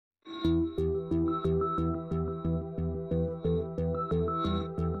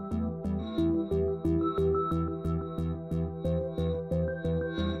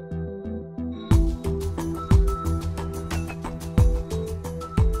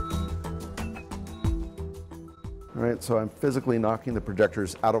All right, so I'm physically knocking the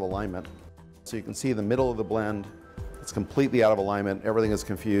projectors out of alignment. So you can see the middle of the blend, it's completely out of alignment, everything is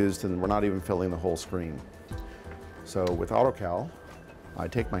confused, and we're not even filling the whole screen. So with AutoCal, I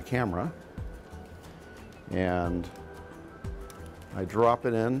take my camera and I drop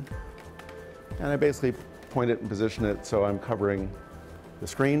it in, and I basically point it and position it so I'm covering the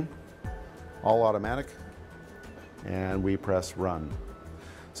screen, all automatic, and we press run.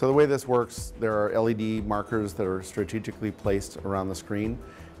 So the way this works, there are LED markers that are strategically placed around the screen,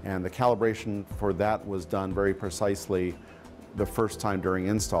 and the calibration for that was done very precisely the first time during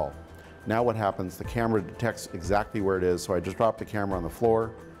install. Now what happens, the camera detects exactly where it is, so I just drop the camera on the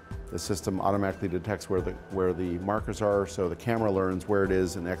floor, the system automatically detects where the markers are, so the camera learns where it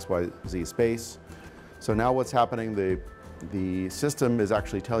is in XYZ space. So now what's happening, the system is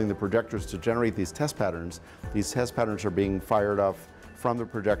actually telling the projectors to generate these test patterns. These test patterns are being fired off from the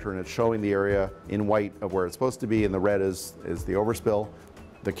projector, and it's showing the area in white of where it's supposed to be, and the red is the overspill.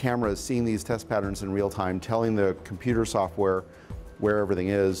 The camera is seeing these test patterns in real time, telling the computer software where everything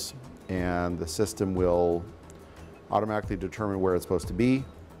is, and the system will automatically determine where it's supposed to be.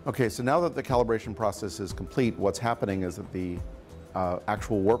 Okay, so now that the calibration process is complete, what's happening is that the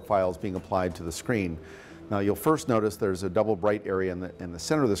actual warp file is being applied to the screen. Now you'll first notice there's a double bright area in the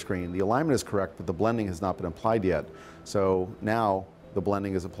center of the screen. The alignment is correct, but the blending has not been applied yet. So now the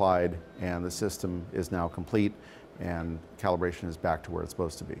blending is applied and the system is now complete and calibration is back to where it's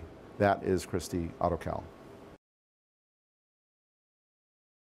supposed to be. That is Christie AutoCal.